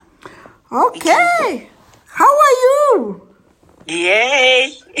Okay. How are you?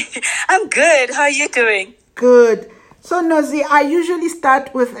 Yay. I'm good. How are you doing? Good. So, Nozi, I usually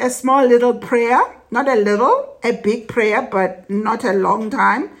start with a small little prayer. Not a little, a big prayer, but not a long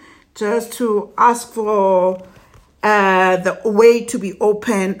time. Just to ask for the way to be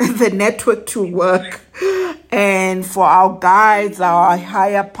open, the network to work, and for our guides, our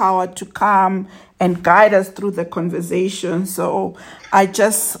higher power to come and guide us through the conversation. So I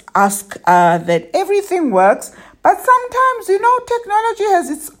just ask that everything works. But sometimes, technology has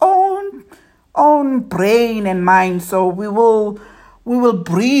its own brain and mind. So we will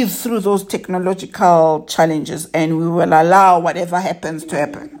breathe through those technological challenges, and we will allow whatever happens to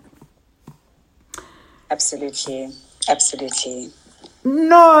happen. Absolutely.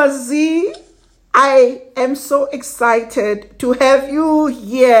 Nozi, I am so excited to have you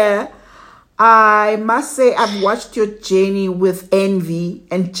here. I must say I've watched your journey with envy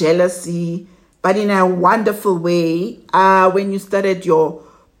and jealousy, but in a wonderful way, when you started your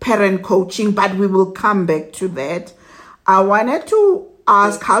parent coaching, but we will come back to that. I wanted to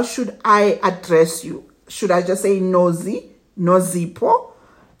ask, how should I address you? Should I just say Nozi, Nozipho?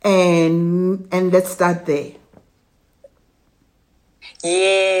 And let's start there.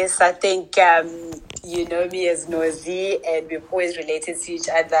 Yes, I think you know me as Nozi, and we've always related to each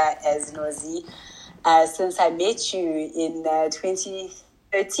other as Nozi since I met you in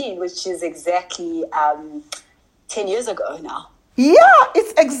 2013, which is exactly 10 years ago now. Yeah,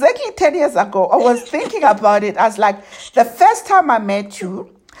 it's exactly 10 years ago. I was thinking about it. I was like, the first time I met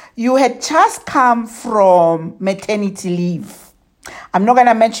you, you had just come from maternity leave. I'm not going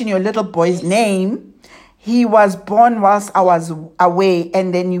to mention your little boy's name. He was born whilst I was away,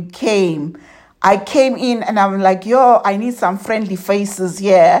 and then you came. I came in and I'm like, I need some friendly faces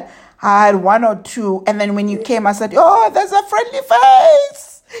here. I had one or two. And then when you came, I said, there's a friendly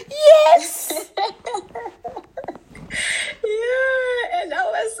face. Yes. Yeah, and I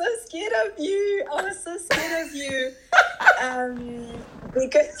was so scared of you.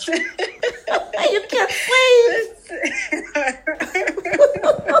 Because you can't wait.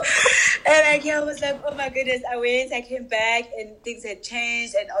 And I was like, oh my goodness, I came back and things had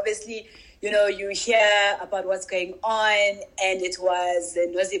changed. And obviously, you hear about what's going on. And it was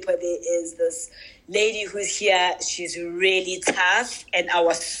Nozipho. There is this lady who's here. She's really tough. And I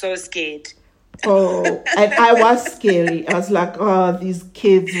was so scared. Oh, and I was scary. I was like, these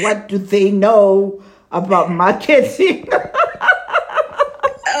kids, what do they know about marketing?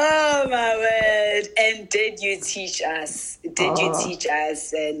 Oh, my word. And did you teach us? And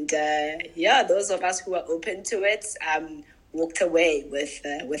those of us who are open to it walked away with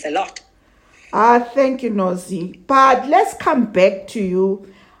a lot. Thank you, Nozi. But let's come back to you.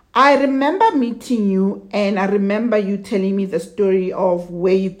 I remember meeting you, and I remember you telling me the story of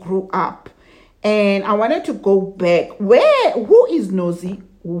where you grew up. And I wanted to go back. Who is Nozi?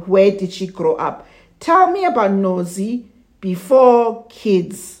 Where did she grow up? Tell me about Nozi before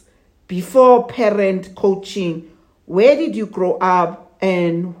kids, before parent coaching. Where did you grow up,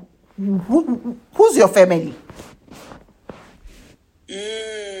 and who's your family?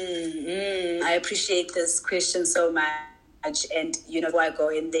 I appreciate this question so much. And, before I go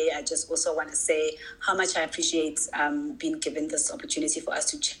in there, I just also want to say how much I appreciate being given this opportunity for us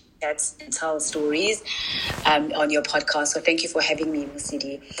to chat and tell stories on your podcast. So thank you for having me,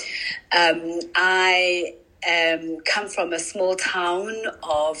 Musidi. I come from a small town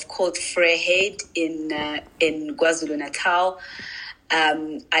called Vryheid in KwaZulu-Natal.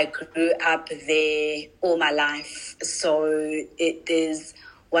 I grew up there all my life. So it is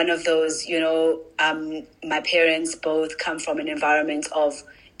one of those, my parents both come from an environment of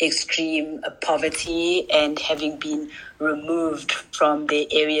extreme poverty and having been removed from the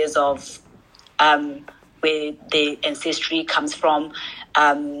areas of where their ancestry comes from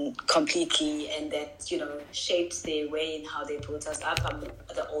completely, and that shaped their way in how they brought us up. I'm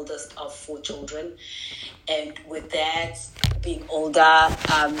the oldest of 4 children, and with that, being older,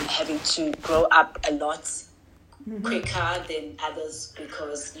 having to grow up a lot quicker than others,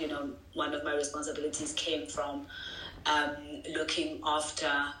 because one of my responsibilities came from looking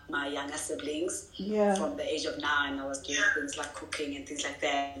after my younger siblings. From the age of 9, I was doing things like cooking and things like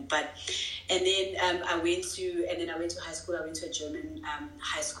that. And then I went to high school. I went to a German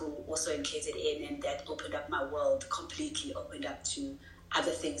high school, also in KZN, and that opened up my world, completely opened up to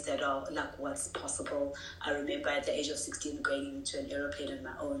other things that are like what's possible. I remember at the age of 16 going into an aeroplane on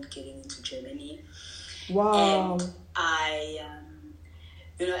my own, getting into Germany. Wow.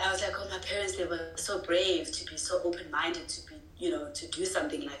 And I was like, my parents, they were so brave to be so open-minded, to be, to do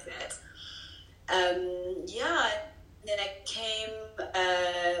something like that. Then I came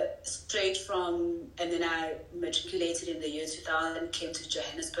straight and then I matriculated in the year 2000, came to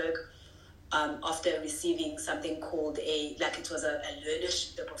Johannesburg after receiving something called it was a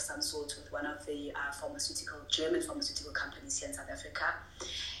learnership of some sort with one of the German pharmaceutical companies here in South Africa.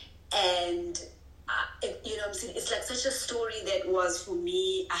 And, it's like such a story that was, for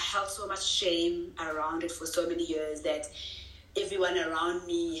me, I held so much shame around it for so many years that everyone around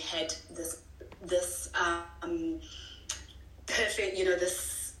me had this perfect,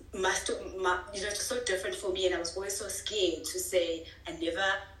 this just so different for me. And I was always so scared to say I never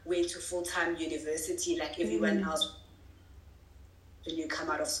went to full-time university like everyone else. When you come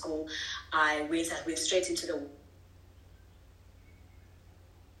out of school, I went straight into the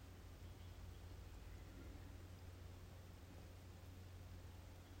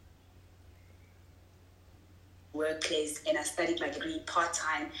workplace, and I studied my degree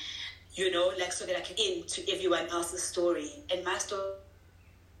part-time, so that I can get into everyone else's story. And my story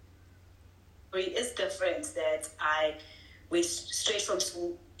is different, that I went straight from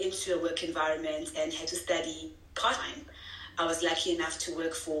school into a work environment and had to study part-time. I was lucky enough to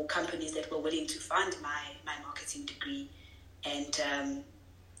work for companies that were willing to fund my marketing degree. And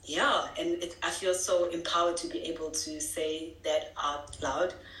I feel so empowered to be able to say that out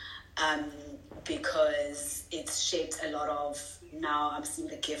loud, because it's shaped a lot of, now I'm seeing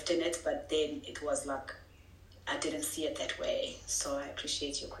the gift in it, but then it was like, I didn't see it that way. So I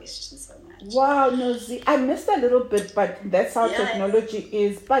appreciate your question so much. Wow, Nozi, I missed a little bit, but that's how technology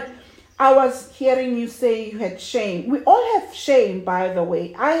is. But I was hearing you say you had shame. We all have shame, by the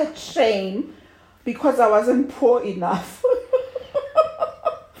way. I had shame because I wasn't poor enough.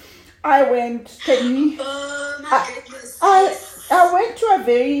 I went, I went to a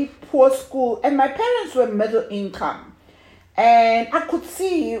very poor school, and my parents were middle income. And I could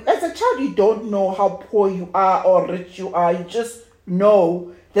see, as a child, you don't know how poor you are or rich you are. You just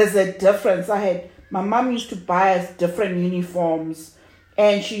know there's a difference. My mom used to buy us different uniforms,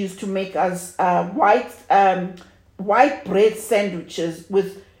 and she used to make us white bread sandwiches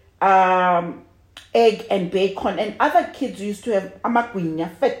with egg and bacon. And other kids used to have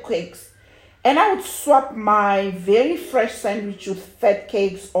amagwinya, fat cakes. And I would swap my very fresh sandwich with fat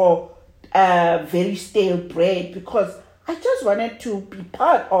cakes or very stale bread, because I just wanted to be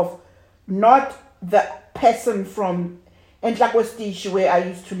part of, not the person from Ntlakwe where I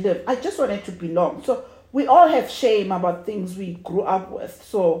used to live. I just wanted to belong. So we all have shame about things we grew up with.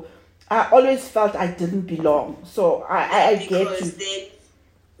 So I always felt I didn't belong. So I get you.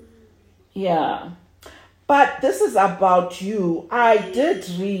 Yeah. But this is about you. I did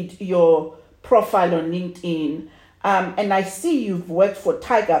read your profile on LinkedIn, and I see you've worked for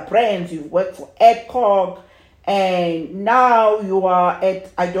Tiger Brands, you've worked for Adcock, and now you are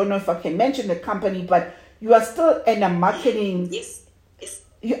at, I don't know if I can mention the company, but you are still in a marketing. Yes.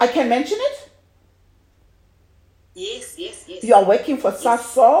 I can mention it? Yes. You are working for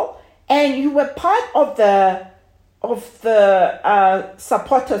Sasol, and you were part of the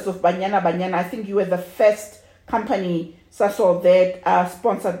supporters of Banyana Banyana. I think you were the first company, Sasol, that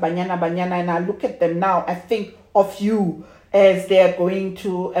sponsored Banyana Banyana, and I look at them now, I think of you as they're going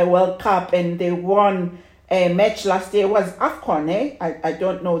to a World Cup, and they won a match last year. It was AFCON, I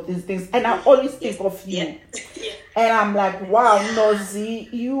don't know these things, and I always think of you. Yeah. And I'm like, wow,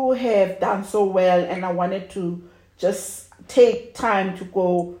 Nozi, you have done so well, and I wanted to just take time to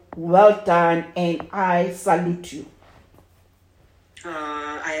go, well done, and I salute you.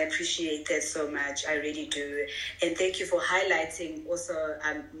 I appreciate that so much. I really do. And thank you for highlighting also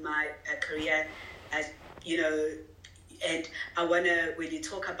my career, and I want to, when you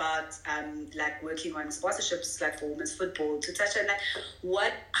talk about like working on sponsorships like for women's football, to touch on that,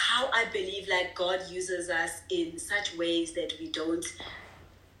 how I believe like God uses us in such ways that we don't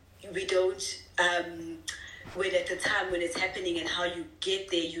when at the time when it's happening and how you get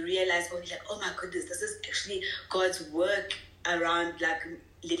there, you realize, oh my goodness, this is actually God's work around like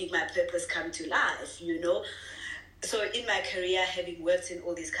letting my purpose come to life, So in my career, having worked in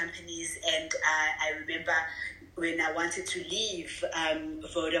all these companies, and I remember when I wanted to leave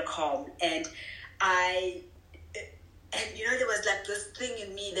Vodacom, and there was like this thing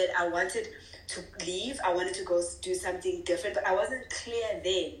in me that I wanted to leave. I wanted to go do something different, but I wasn't clear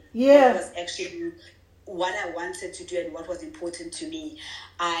then. Yeah. What was actually what I wanted to do and what was important to me.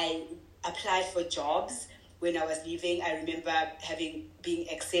 I applied for jobs. When I was leaving, I remember being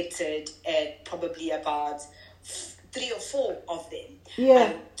accepted at probably about 3 or 4 of them.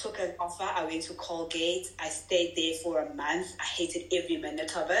 Yeah. I took an offer. I went to Colgate. I stayed there for a month. I hated every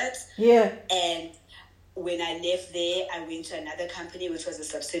minute of it. Yeah. And when I left there, I went to another company, which was a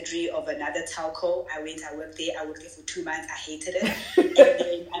subsidiary of another telco. I worked there for 2 months. I hated it. And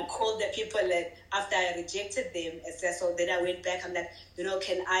then I called the people that after I rejected them, so then I went back. I'm like,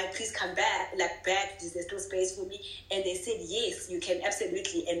 can I please come back? Is there still space for me? And they said, yes, you can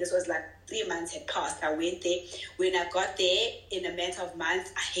absolutely. And this was like 3 months had passed. I went there. When I got there, in a matter of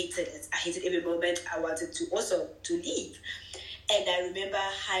months, I hated it. I hated every moment. I wanted to leave. And I remember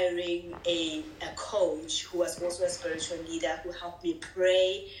hiring a coach who was also a spiritual leader who helped me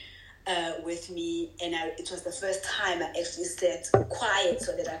pray with me. And it was the first time I actually sat quiet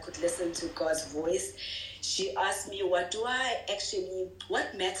so that I could listen to God's voice. She asked me, what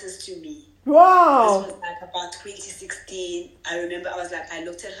matters to me? Wow. This was like about 2016. I remember I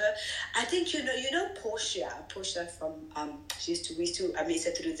looked at her. I think, Portia from, I met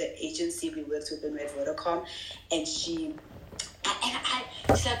her through the agency we worked with when we were at Vodacom. And she's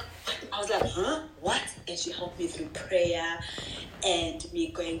like, I was like, huh? What? And she helped me through prayer and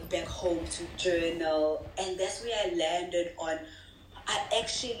me going back home to journal. And that's where I landed on, I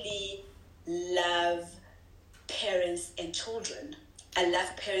actually love parents and children. I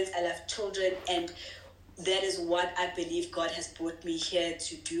love parents, I love children, and that is what I believe God has brought me here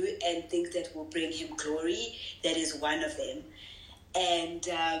to do, and things that will bring him glory. That is one of them. And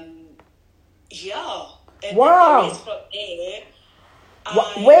and wow. From there,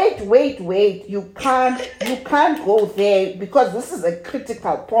 Wait. You can't go there, because this is a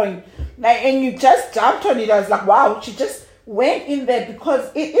critical point. And you just jumped on it. I was like, wow, she just went in there, because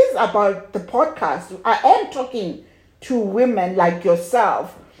it is about the podcast. I am talking to women like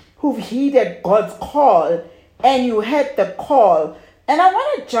yourself who've heeded God's call, and you had the call. And I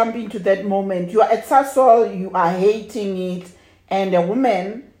want to jump into that moment. You are at Sasol, you are hating it, and a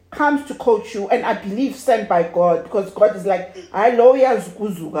woman comes to coach you, and I believe sent by God, because God is like, she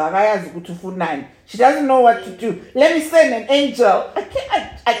doesn't know what to do. Let me send an angel.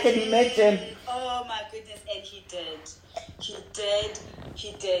 I can imagine. Oh my goodness, and he did.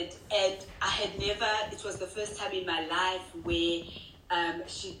 And I had never, it was the first time in my life where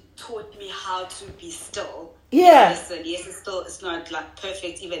she taught me how to be still. Yeah. Yes, it's not like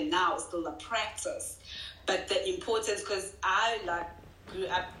perfect even now, it's still a practice. But the importance, because I grew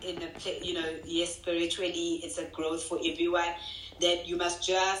up in a place, yes, spiritually, it's a growth for everyone, that you must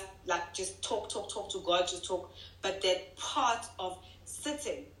just talk to God, just talk. But that part of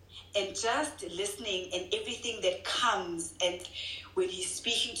sitting and just listening, and everything that comes, and when he's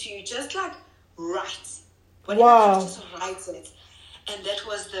speaking to you, just write. Wow. Just write it. And that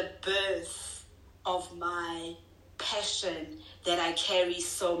was the birth of my passion that I carry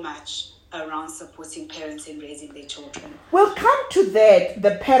so much around supporting parents in raising their children. We'll come to that,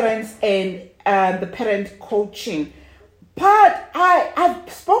 the parents and the parent coaching. But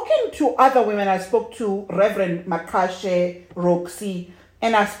I've spoken to other women. I spoke to Reverend Makashe, Roxy,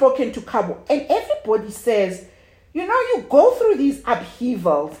 and I've spoken to Kabo. And everybody says, you go through these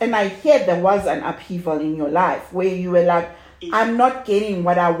upheavals. And I hear there was an upheaval in your life where you were like, I'm not getting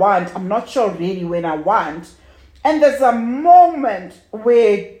what I want. I'm not sure really when I want. And there's a moment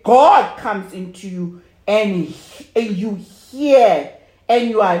where God comes into you, and you hear, and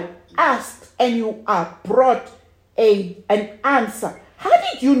you are asked, and you are brought an answer. How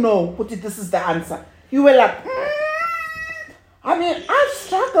did you know this is the answer? You were like, I've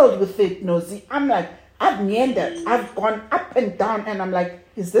struggled with it, Nozi. I'm like, I've meandered. I've gone up and down, and I'm like,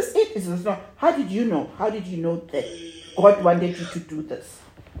 is this it? Is this not? How did you know? How did you know that God wanted you to do this?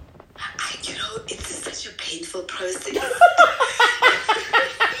 It's such a painful process. Yeah, I'm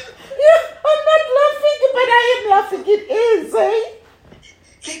not laughing, but I am laughing. It is, eh?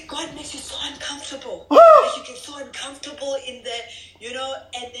 Like, God makes you so uncomfortable. Oh. You get so uncomfortable in the,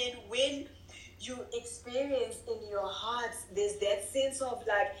 and then when you experience in your heart, there's that sense of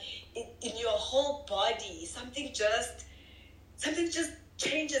in your whole body, something just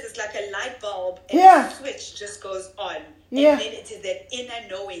changes. It's like a light bulb, and the switch just goes on. Yeah. And then it is that inner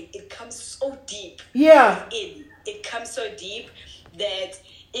knowing. It comes so deep. Yeah. It comes so deep that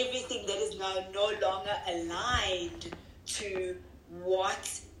everything that is now no longer aligned to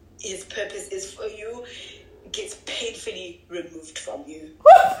what his purpose is for you gets painfully removed from you.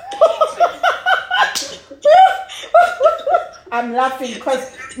 I'm laughing because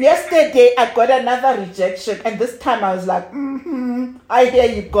yesterday I got another rejection, and this time I was like, I hear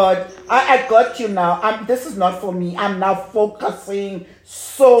you, God. I got you now. This is not for me. I'm now focusing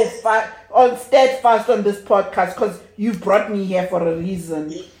so steadfast on this podcast, because you brought me here for a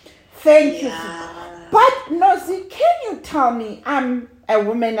reason. Thank you. But Nozi, can you tell me, I'm a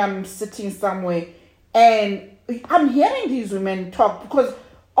woman, I'm sitting somewhere, and I'm hearing these women talk, because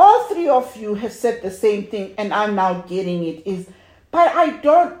all three of you have said the same thing, and I'm now getting it. But I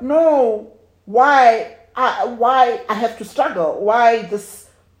don't know why I have to struggle. Why this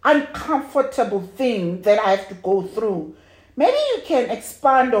uncomfortable thing that I have to go through. Maybe you can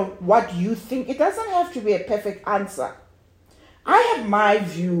expand on what you think. It doesn't have to be a perfect answer. I have my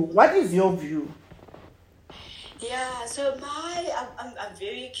view. What is your view? Yeah, so I'm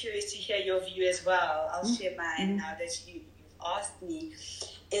very curious to hear your view as well. I'll share mine now that you've asked me.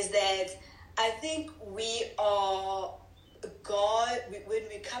 Is that I think we are God, when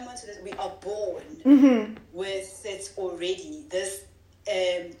we come onto this, we are born with it already. This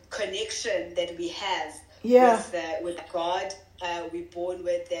connection that we have with God, we're born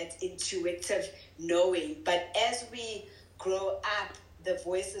with that intuitive knowing. But as we grow up, the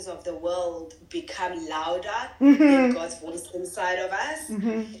voices of the world become louder than God's voice inside of us.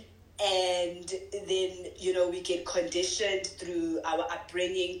 And then, we get conditioned through our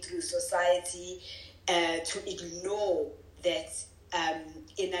upbringing, through society, to ignore that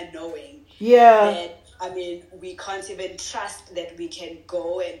inner knowing. Yeah. That, we can't even trust that we can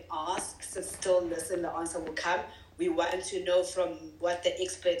go and ask, so still listen, the answer will come. We want to know from what the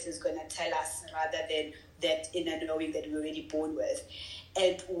expert is going to tell us rather than that inner knowing that we're already born with.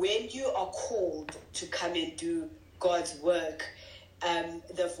 And when you are called to come and do God's work,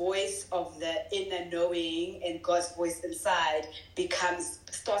 the voice of the inner knowing and God's voice inside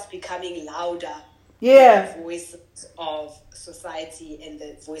starts becoming louder than the voices of society and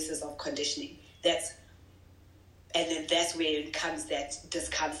the voices of conditioning. And then that's where it comes that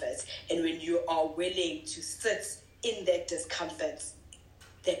discomfort. And when you are willing to sit in that discomfort,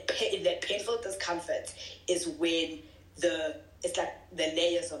 that painful discomfort, is when it's like the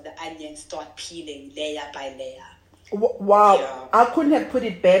layers of the onion start peeling layer by layer. Wow. Yeah. I couldn't have put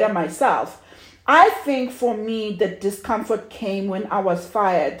it better myself. I think for me, the discomfort came when I was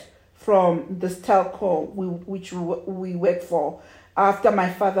fired from this telco which we worked for. After my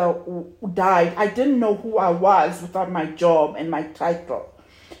father died, I didn't know who I was without my job and my title.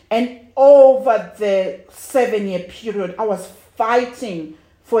 And over the 7-year period, I was fighting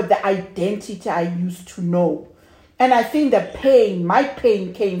for the identity I used to know. And I think my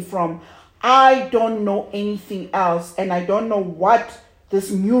pain came from, I don't know anything else, and I don't know what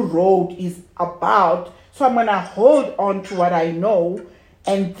this new road is about. So I'm going to hold on to what I know,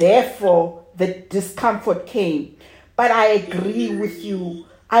 and therefore the discomfort came. But I agree with you.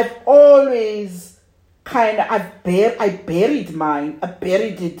 I've always I buried mine. I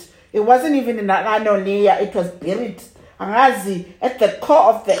buried it. It wasn't even in an anolia. It was buried at the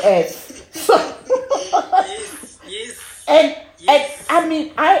core of the earth. So And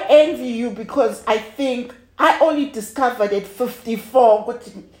I envy you, because I think I only discovered at 54.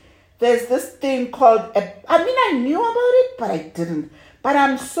 There's this thing called, I knew about it, but I didn't. But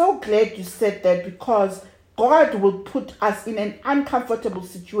I'm so glad you said that, because God will put us in an uncomfortable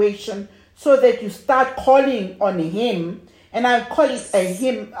situation so that you start calling on Him. And I call it a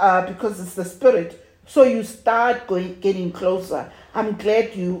Him because it's the Spirit. So you start getting closer. I'm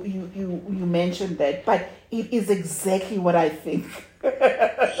glad you mentioned that. But it is exactly what I think.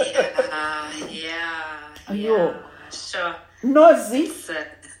 Yeah. Sure. Nozi,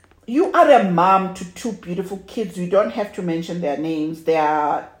 you are a mom to 2 beautiful kids. You don't have to mention their names. They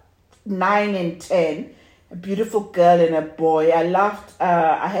are 9 and 10. A beautiful girl and a boy. I laughed.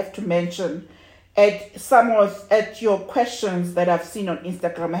 I have to mention at your questions that I've seen on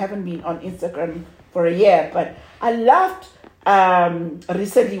Instagram. I haven't been on Instagram for a year, but I laughed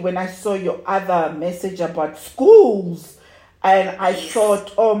recently when I saw your other message about schools, and I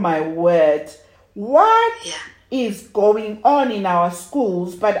thought, oh my word, what is going on in our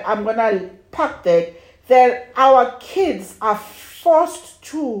schools? But I'm gonna park that our kids are forced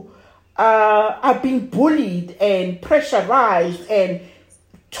to are being bullied and pressurized and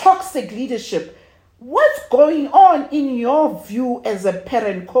toxic leadership. What's going on in your view as a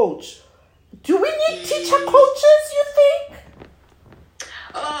parent coach? Do we need teacher coaches, you think?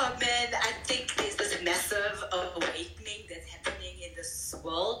 Oh man, I think there's this massive awakening that's happening in this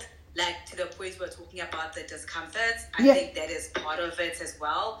world, like to the point we're talking about the discomfort. I think that is part of it as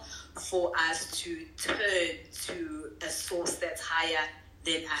well, for us to turn to a source that's higher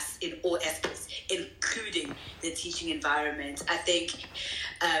than us in all aspects, including the teaching environment. I think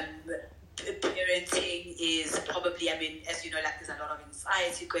parenting is probably, as you know, like there's a lot of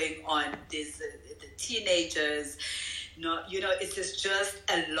anxiety going on. There's the teenagers, it's just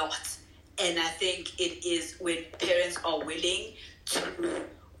a lot. And I think it is when parents are willing to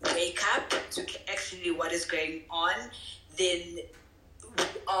wake up to actually what is going on, then we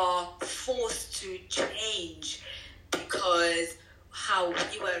are forced to change, because how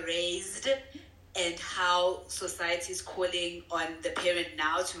we were raised and how society is calling on the parent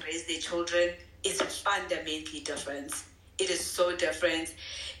now to raise their children is fundamentally different. it is so different.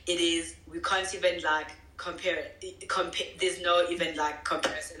 It is, we can't even like compare it. There's no even like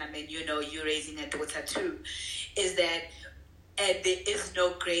comparison. I mean, you know, you're raising a daughter too. Is that, and there is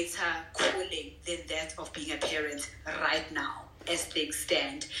no greater calling than that of being a parent right now, as things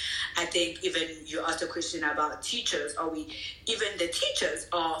stand. I think even you asked a question about teachers. Even the teachers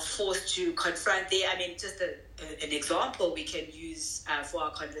are forced to confront I mean, just an example we can use for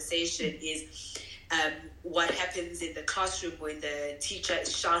our conversation is what happens in the classroom when the teacher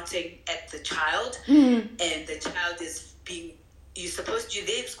is shouting at the child, and the child is you're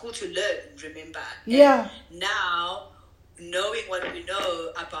there in school to learn, remember? Yeah. And now, knowing what we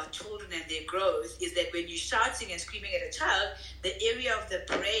know about children and their growth is that when you're shouting and screaming at a child, the area of the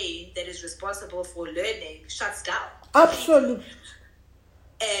brain that is responsible for learning shuts down. Absolutely.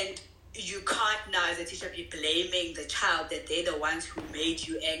 And you can't now, as a teacher, be blaming the child that they're the ones who made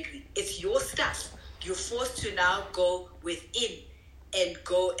you angry. It's your stuff. You're forced to now go within and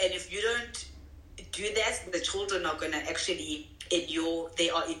if you don't do that, the children are going to actually, they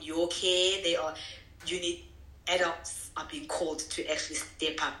are in your care. Adults are being called to actually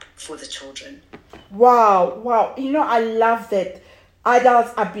step up for the children. Wow. You know, I love that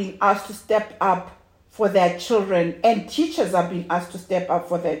adults are being asked to step up for their children, and teachers are being asked to step up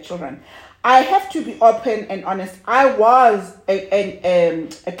for their children. I have to be open and honest. I was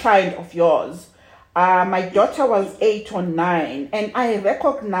a client of yours. My daughter was 8 or 9, and I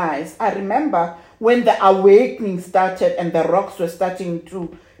remember when the awakening started and the rocks were starting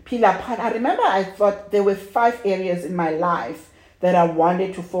to peel apart. I remember I thought there were 5 areas in my life that I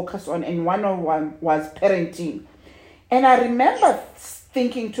wanted to focus on, and one of them was parenting. And I remember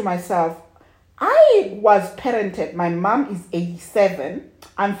thinking to myself, I was parented. My mom is 87.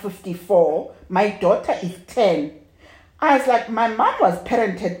 I'm 54. My daughter is 10. I was like, my mom was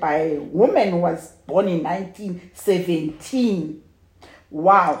parented by a woman who was born in 1917.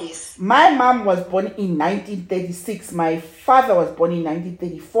 Wow. Yes. My mom was born in 1936. My father was born in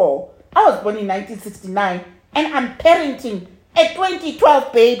 1934. I was born in 1969. And I'm parenting a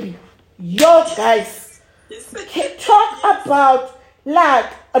 2012 baby. Yo, guys. Talk about,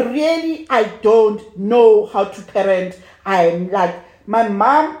 like, really, I don't know how to parent. I'm like, my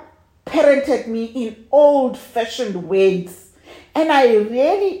mom parented me in old-fashioned ways. And I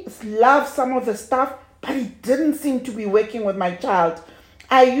really love some of the stuff, but it didn't seem to be working with my child.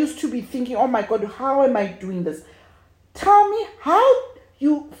 I used to be thinking, oh my God, how am I doing this? Tell me how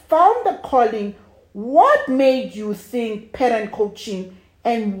you found the calling. What made you think parent coaching,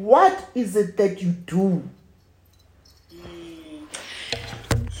 and what is it that you do?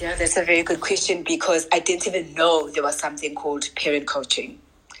 Yeah, that's a very good question, because I didn't even know there was something called parent coaching.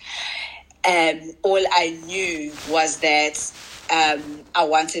 All I knew was that I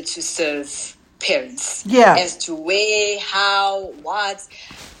wanted to serve parents. Yeah. As to where, how, what,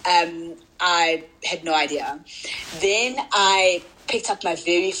 I had no idea. Then I picked up my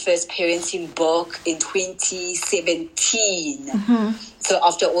very first parenting book in 2017. Mm-hmm. So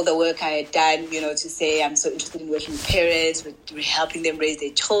after all the work I had done, to say I'm so interested in working with parents, with helping them raise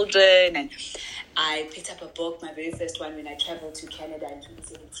their children, and I picked up a book, my very first one, when I traveled to Canada in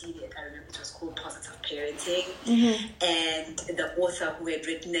 2017. I remember it was called Positive Parenting. Mm-hmm. And the author who had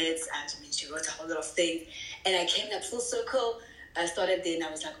written it, she wrote a whole lot of things. And I came full circle. I started then,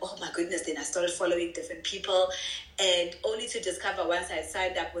 I was like, oh my goodness. Then I started following different people, and only to discover once I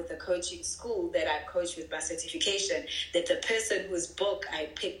signed up with the coaching school that I coached with my certification, that the person whose book I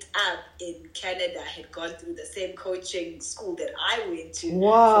picked up in Canada had gone through the same coaching school that I went to.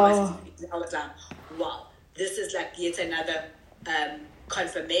 Wow. For my certification. I was like, wow, this is like yet another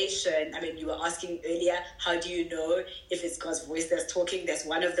confirmation. I mean, you were asking earlier, how do you know if it's God's voice that's talking? That's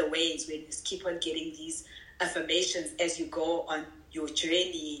one of the ways, when you keep on getting these affirmations as you go on your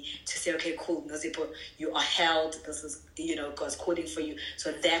journey to say, okay, cool, Nozipho, you are held. This is, God's calling for you.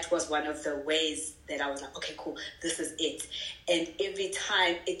 So that was one of the ways that I was like, okay, cool, this is it. And every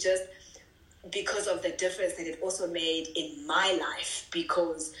time it just, because of the difference that it also made in my life,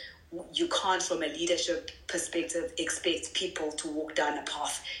 because you can't, from a leadership perspective, expect people to walk down a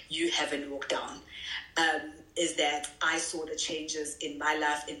path you haven't walked down. Is that I saw the changes in my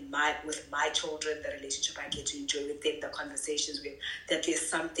life, with my children, the relationship I get to enjoy with them, the conversations with, that there's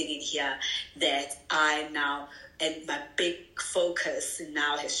something in here that I now, and my big focus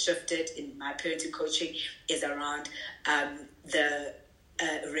now has shifted in my parenting coaching is around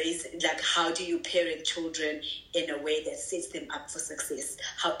how do you parent children in a way that sets them up for success,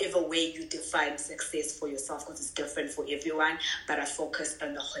 however way you define success for yourself, because it's different for everyone. But I focus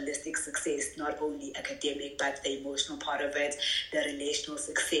on the holistic success, not only academic, but the emotional part of it, the relational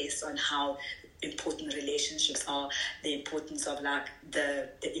success, on how important relationships are, the importance of like the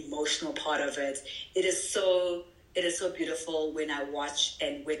emotional part of it. It is so beautiful when I watch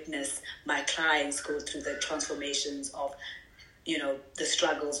and witness my clients go through the transformations of, you know, the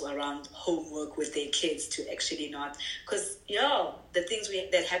struggles around homework with their kids, to actually not, because the things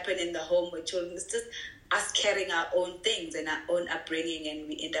that happen in the home with children is just us carrying our own things and our own upbringing, and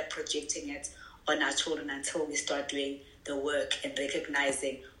we end up projecting it on our children until we start doing the work and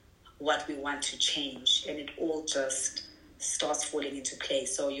recognizing what we want to change, and it all just starts falling into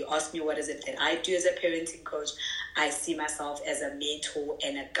place. So you ask me, what is it that I do as a parenting coach? I see myself as a mentor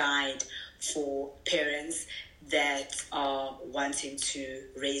and a guide for parents that are wanting to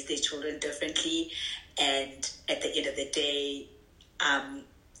raise their children differently, and at the end of the day,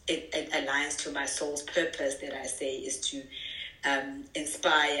 it aligns to my soul's purpose that I say is to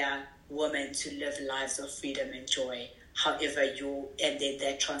inspire women to live lives of freedom and joy. However, and then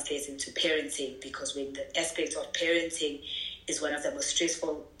that translates into parenting, because when the aspect of parenting is one of the most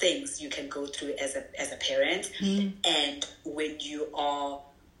stressful things you can go through as a parent, and when you are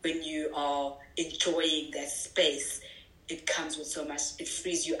enjoying that space, it comes with so much, it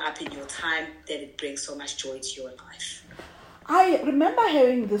frees you up in your time, that it brings so much joy to your life. I remember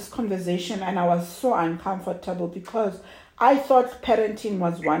having this conversation and I was so uncomfortable, because I thought parenting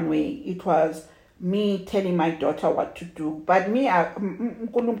was one way. It was me telling my daughter what to do. But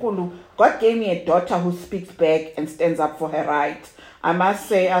God gave me a daughter who speaks back and stands up for her rights. I must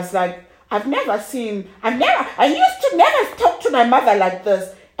say, I was like, I used to never talk to my mother like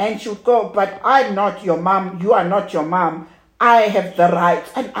this. And she would go, but I'm not your mom. You are not your mom. I have the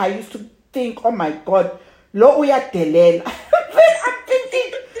rights. And I used to think, oh my God, lo uya delel. I'm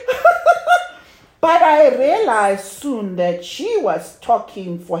thinking. But I realized soon that she was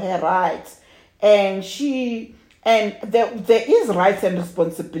talking for her rights. And there is rights and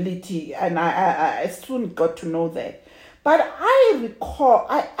responsibility. And I soon got to know that. But I recall,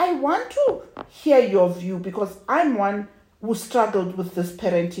 I want to hear your view, because I'm one who struggled with this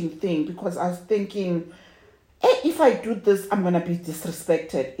parenting thing, because I was thinking, if I do this, I'm going to be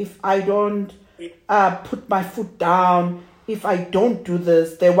disrespected. If I don't put my foot down, if I don't do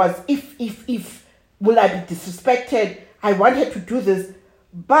this, there was if, will I be disrespected? I wanted to do this,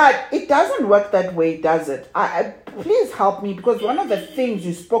 but it doesn't work that way, does it? Please help me, because one of the things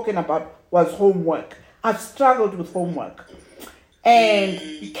you've spoken about was homework. I've struggled with homework. And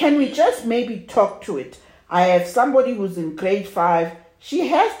can we just maybe talk to it? I have somebody who's in grade 5. She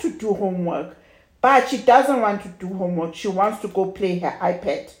has to do homework, but she doesn't want to do homework. She wants to go play her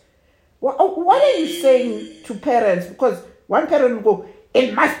iPad. What are you saying to parents? Because one parent will go,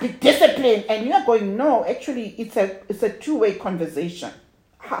 it must be discipline. And you're going, no, actually, it's a two-way conversation.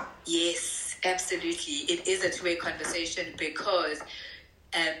 Yes, absolutely. It is a two-way conversation, because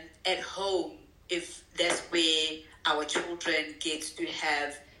at home, if that's where our children get to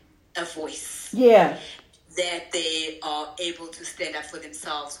have a voice. Yeah. That they are able to stand up for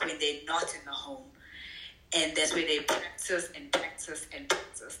themselves when they're not in the home. And that's where they practice and practice and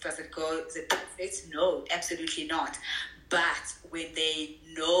practice. Does it go? Is it perfect? No, absolutely not. But when they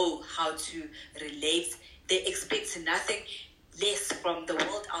know how to relate, they expect nothing less from the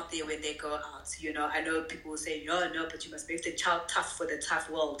world out there when they go out. You know, I know people will say, no, but you must make the child tough for the tough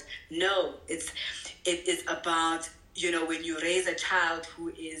world. No, it is about, you know, when you raise a child who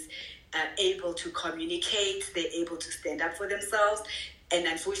is able to communicate, they're able to stand up for themselves. And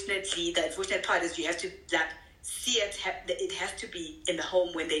unfortunately, the unfortunate part is you have to see it. It has to be in the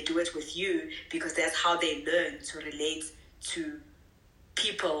home when they do it with you, because that's how they learn to relate to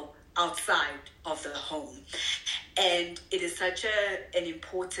people outside of the home. And it is such an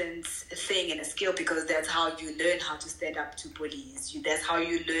important thing and a skill, because that's how you learn how to stand up to bullies. That's how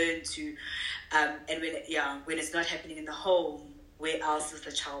you learn to, and when it's not happening in the home, where else is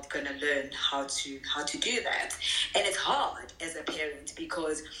the child going to learn how to do that? And it's hard as a parent,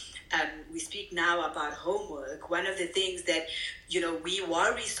 because we speak now about homework. One of the things that, you know, we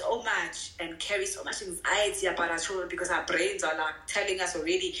worry so much and carry so much anxiety about our children, because our brains are like telling us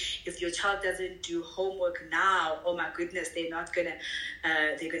already, if your child doesn't do homework now, oh my goodness, they're gonna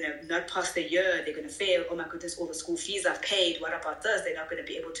not pass the year, they're gonna fail. Oh my goodness, all the school fees I've paid. What about this? They're not gonna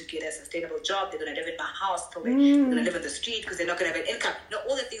be able to get a sustainable job. They're gonna live in my house till they're gonna live on the street, because they're not gonna have an income. You know,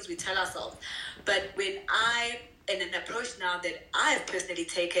 all the things we tell ourselves. But when and an approach now that I've personally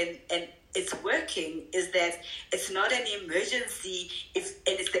taken, and it's working, is that it's not an emergency, and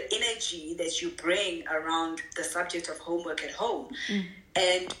it's the energy that you bring around the subject of homework at home.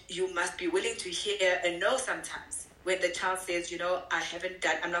 And you must be willing to hear a no sometimes. When the child says, you know,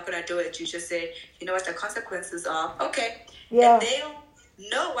 I'm not going to do it, you just say, you know what, the consequences are, okay. Yeah. And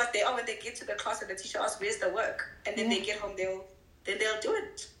know what they are when they get to the class and the teacher asks, where's the work? And then they get home, they'll do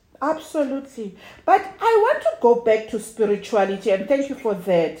it. Absolutely. But I want to go back to spirituality, and thank you for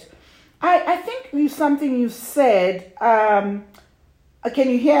that. I think something you said, can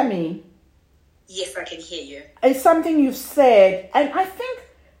you hear me? Yes, I can hear you. It's something you've said, and I think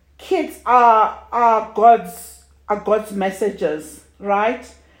kids are God's messengers, right?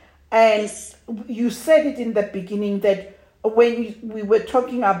 And Yes. you said it in the beginning that when we were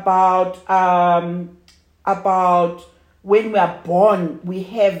talking about when we are born, we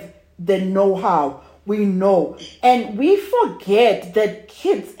have the know-how, we know, and we forget that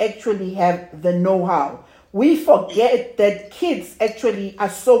kids actually have the know-how. We forget that kids actually are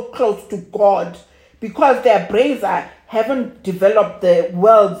so close to God because their brains haven't developed the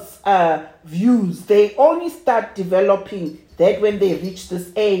world's views. They only start developing that when they reach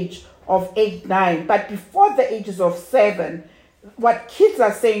this age of 8, 9. But before the ages of 7, what kids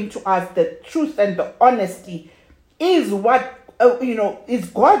are saying to us, the truth and the honesty, is what, is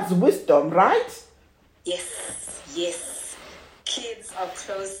God's wisdom, right? Yes. Kids are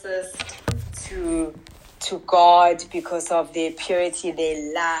closest to God because of their purity,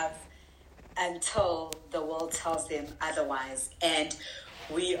 their love, until the world tells them otherwise. And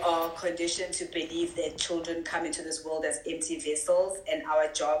we are conditioned to believe that children come into this world as empty vessels, and our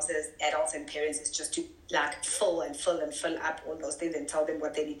jobs as adults and parents is just to fill up all those things and tell them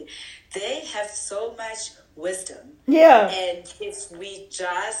what they need. They have so much wisdom. Yeah. And if we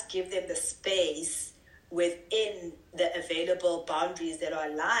just give them the space within the available boundaries that are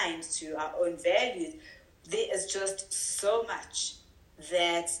aligned to our own values, there is just so much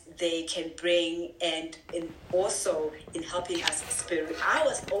that they can bring, and also in helping us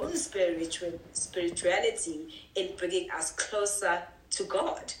our own spirituality in bringing us closer to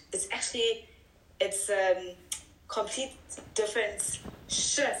God. It's a complete different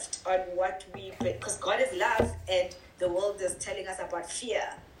shift on what because God is love and the world is telling us about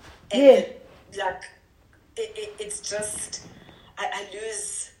fear. And it's just, I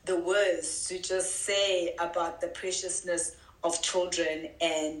lose the words to just say about the preciousness of children,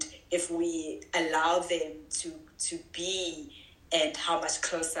 and if we allow them to be, and how much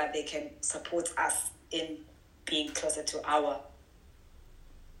closer they can support us in being closer to our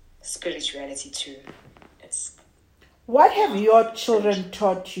spirituality too. What have your children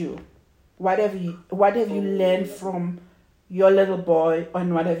taught you? What have you learned from your little boy,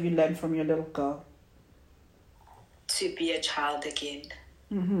 and what have you learned from your little girl? To be a child again.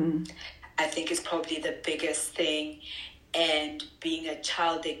 Mm-hmm. I think it's probably the biggest thing. And being a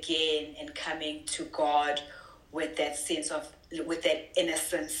child again and coming to God with that with that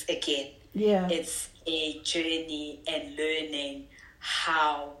innocence again. Yeah. It's a journey and learning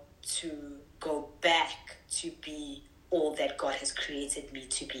how to go back to be all that God has created me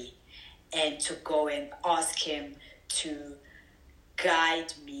to be, and to go and ask Him to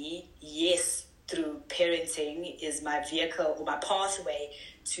guide me. Yes, through parenting is my vehicle or my pathway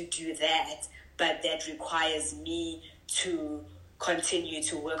to do that, but that requires me to continue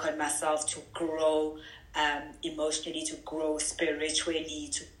to work on myself, to grow emotionally, to grow spiritually,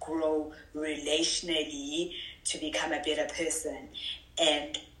 to grow relationally, to become a better person.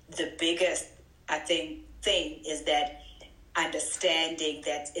 And the biggest, I think, thing is that understanding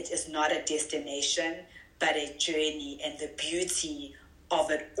that it is not a destination, but a journey, and the beauty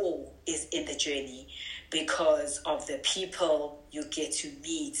of it all is in the journey because of the people you get to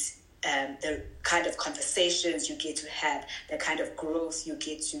meet, the kind of conversations you get to have, the kind of growth you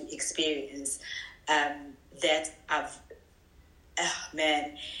get to experience.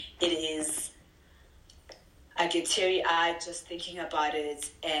 It is, I get teary-eyed just thinking about it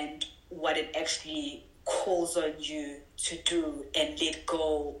and what it actually calls on you to do, and let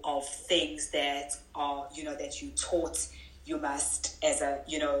go of things that are, that you taught you must, as a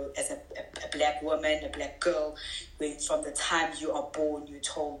black woman, a black girl, when from the time you are born, you're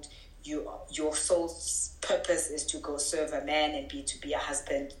told your soul's purpose is to go serve a man and to be a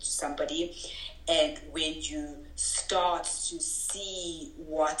husband to somebody. And when you start to see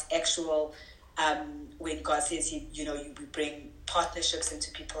what actual, when God says you bring partnerships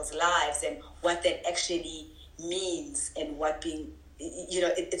into people's lives, and what that actually means, and what being,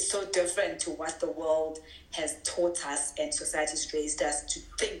 it's so different to what the world has taught us and society's raised us to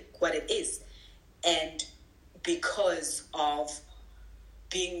think what it is. And because of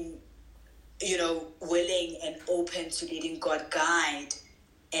being, willing and open to letting God guide,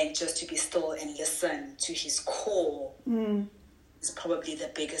 and just to be still and listen to His call, is probably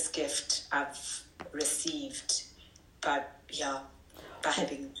the biggest gift I've received. But by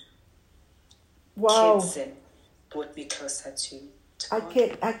having kids, and brought me closer to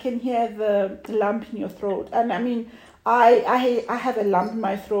I can hear the lump in your throat. And I mean, I have a lump in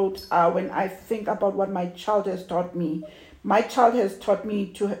my throat when I think about what my child has taught me. My child has taught me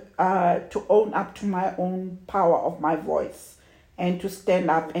to own up to my own power of my voice and to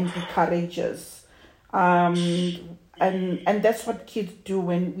stand up and be courageous. And that's what kids do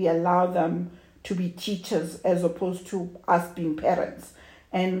when we allow them to be teachers as opposed to us being parents.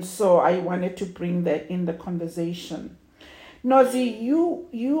 And so I wanted to bring that in the conversation. Nozi,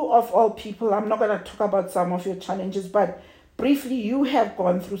 you of all people, I'm not going to talk about some of your challenges, but briefly, you have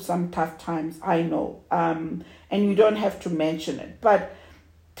gone through some tough times, I know, and you don't have to mention it. But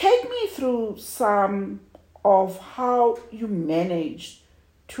take me through some of how you managed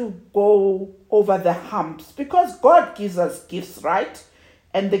to go over the humps, because God gives us gifts, right?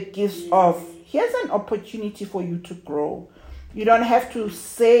 And the gifts of, here's an opportunity for you to grow. You don't have to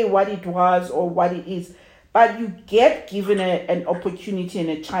say what it was or what it is, but you get given an opportunity and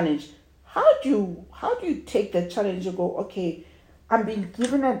a challenge. How do you take the challenge and go, okay, I'm being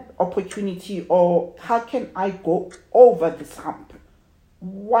given an opportunity, or how can I go over this hump?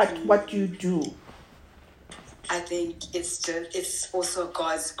 What do you do? I think it's also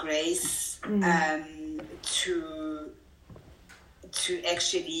God's grace to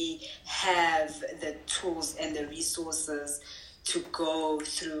actually have the tools and the resources to go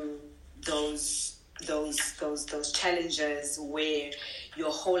through those challenges where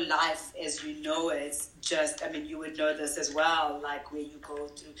your whole life as you know it, just, I mean, you would know this as well, like where you go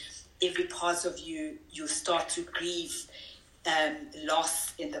through every part of you start to grieve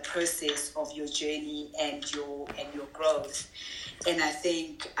loss in the process of your journey and your growth. And I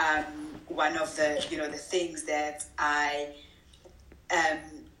think one of the the things that I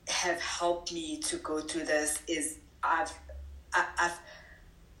have helped me to go through this is I've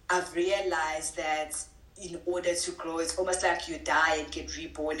realized that in order to grow, it's almost like you die and get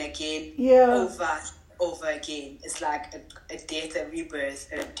reborn again over again. It's like a death, a rebirth,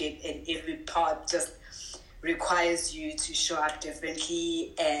 a death, and every part just requires you to show up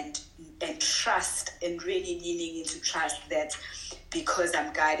differently and trust, and really leaning into trust that because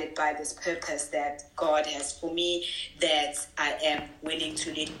I'm guided by this purpose that God has for me, that I am willing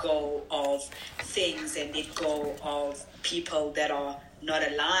to let go of things and let go of people that are not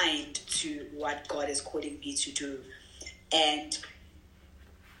aligned to what God is calling me to do. And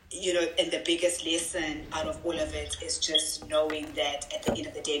and the biggest lesson out of all of it is just knowing that at the end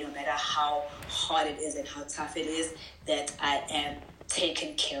of the day, no matter how hard it is and how tough it is, that I am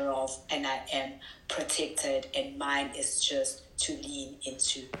taken care of and I am protected, and mine is just to lean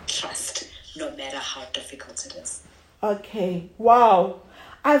into trust, no matter how difficult it is. Okay, wow.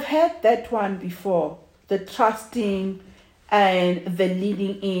 I've had that one before, the trusting and the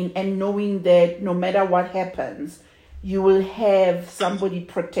leading in and knowing that no matter what happens, you will have somebody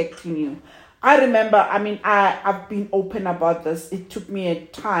protecting you. I remember, I've been open about this. It took me a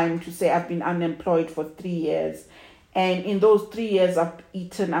time to say I've been unemployed for 3 years. And in those 3 years I've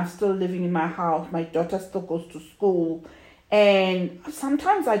eaten, I'm still living in my house. My daughter still goes to school. And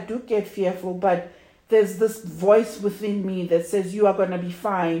sometimes I do get fearful, but there's this voice within me that says, you are going to be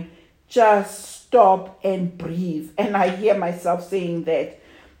fine. Just stop and breathe. And I hear myself saying that.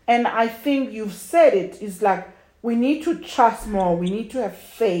 And I think you've said it. It's like, we need to trust more. We need to have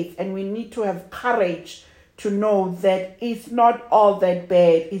faith, and we need to have courage to know that it's not all that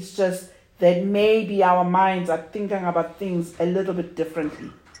bad. It's just that maybe our minds are thinking about things a little bit differently.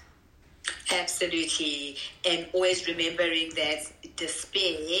 Absolutely. And always remembering that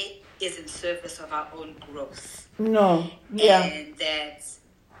despair is in service of our own growth. No. Yeah. And that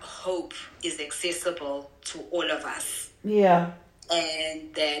hope is accessible to all of us. Yeah.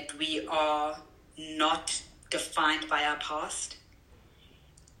 And that we are not defined by our past,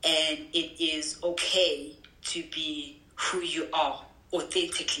 and it is okay to be who you are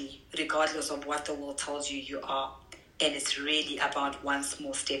authentically, regardless of what the world tells you are. And it's really about one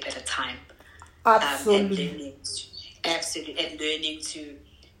small step at a time. Absolutely. And learning to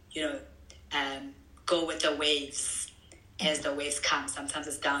go with the waves as the waves come. Sometimes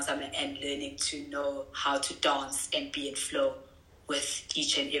it's down, and learning to know how to dance and be in flow with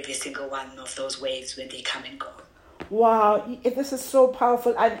each and every single one of those waves when they come and go. Wow, this is so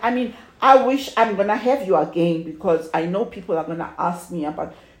powerful. I wish I'm going to have you again, because I know people are going to ask me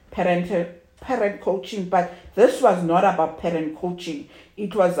about parent coaching, but this was not about parent coaching.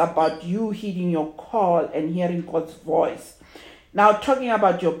 It was about you heeding your call and hearing God's voice. Now, talking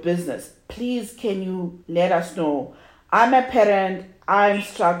about your business, please can you let us know, I'm a parent, I'm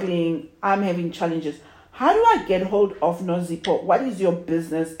struggling, I'm having challenges. How do I get hold of Nozipho? What is your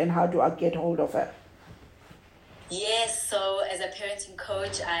business and how do I get hold of her? Yes, so as a parenting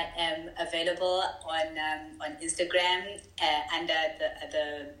coach, I am available on Instagram under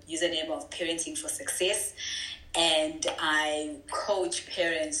the username of Parenting for Success, and I coach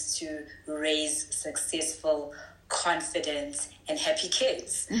parents to raise successful, confident, and happy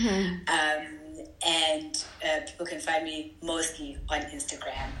kids. And people can find me mostly on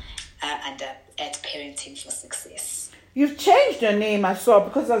Instagram under at Parenting for Success. You've changed your name, I saw,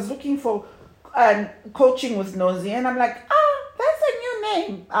 because I was looking for coaching with Nozi, and I'm like, that's a new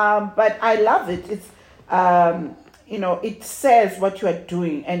name. But I love it. It's it says what you are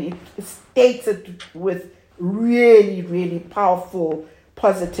doing, and it states it with really, really powerful,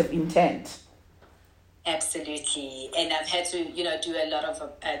 positive intent. Absolutely. And I've had to, do a lot of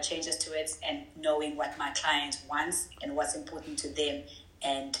changes to it, and knowing what my client wants and what's important to them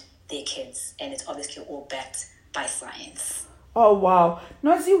and their kids. And it's obviously all backed by science. Oh, wow.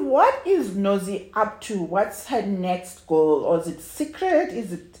 Nozi, what is Nozi up to? What's her next goal? Or is it secret?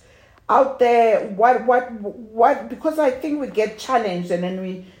 Is it out there? What? Because I think we get challenged, and then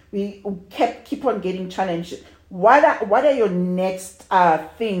we keep on getting challenged. What are your next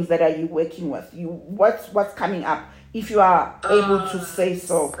things that are you working with? What's coming up, if you are able to say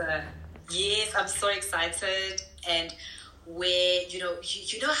so? Yes, I'm so excited. And where you know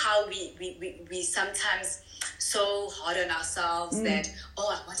how we sometimes so hard on ourselves that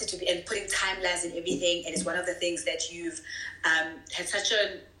I wanted to be, and putting timelines and everything. And it's one of the things that you've had such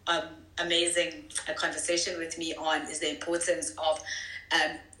an amazing conversation with me on, is the importance of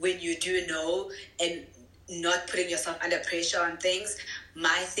when you do know, and not putting yourself under pressure on things.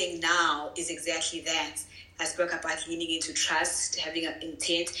 My thing now is exactly that. I spoke about leaning into trust, having an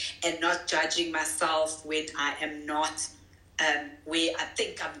intent, and not judging myself when I am not where I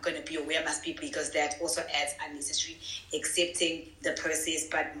think I'm going to be or where I must be, because that also adds unnecessary. Accepting the process,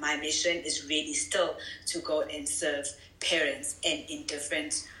 but my mission is really still to go and serve parents, and in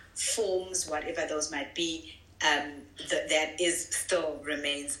different forms, whatever those might be. That is still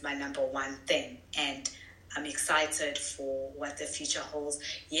remains my number one thing, and I'm excited for what the future holds.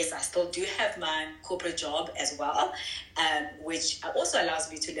 Yes, I still do have my corporate job as well, which also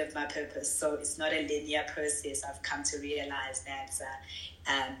allows me to live my purpose. So it's not a linear process. I've come to realize that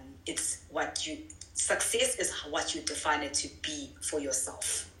success is what you define it to be for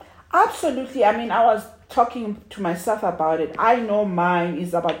yourself. Absolutely. I mean, I was talking to myself about it. I know mine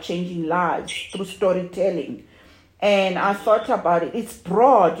is about changing lives through storytelling. And I thought about it. It's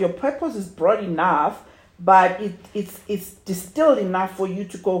broad. Your purpose is broad enough, but it's distilled enough for you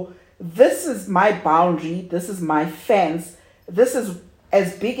to go, this is my boundary, this is my fence, this is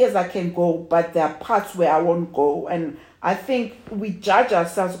as big as I can go, but there are parts where I won't go. And I think we judge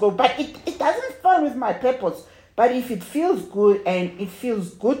ourselves, but it doesn't fall with my purpose. But if it feels good and it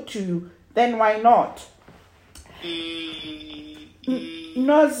feels good to you, then why not?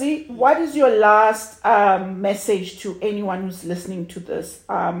 Nozi, what is your last message to anyone who's listening to this?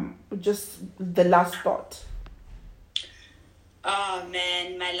 Just the last thought. Oh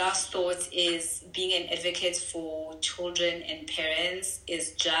man, my last thought is, being an advocate for children and parents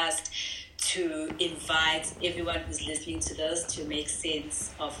is just to invite everyone who's listening to this to make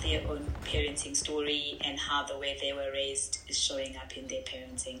sense of their own parenting story and how the way they were raised is showing up in their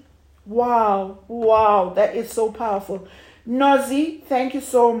parenting. Wow, that is so powerful. Nozi, thank you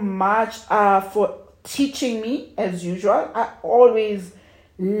so much for teaching me, as usual. I always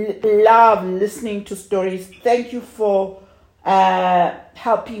love listening to stories. Thank you for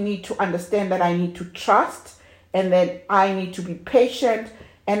helping me to understand that I need to trust, and that I need to be patient,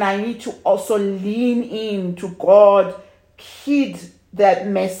 and I need to also lean in to God, heed that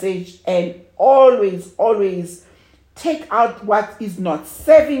message, and always take out what is not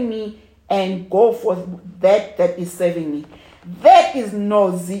serving me and go for that is serving me. That is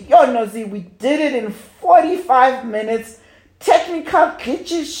Nozi. Yo, Nozi, we did it in 45 minutes. Technical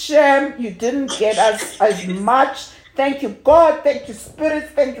glitches, shame. You didn't get us as much. Thank you, God. Thank you,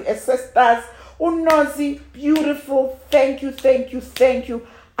 spirits. Thank you, ancestors. Oh, Nozi, beautiful. Thank you.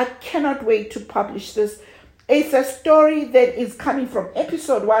 I cannot wait to publish this. It's a story that is coming from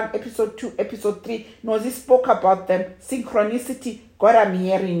episode 1, episode 2, episode 3. Nozi spoke about them. Synchronicity. God, I'm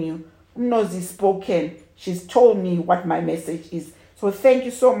hearing you. Nozi spoken. She's told me what my message is. So thank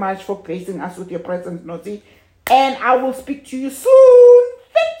you so much for gracing us with your presence, Nozi. And I will speak to you soon.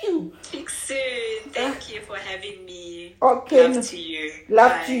 Thank you. Speak soon. Thank you for having me. Okay. Love to you.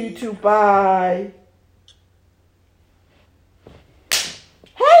 Love to you too. Bye.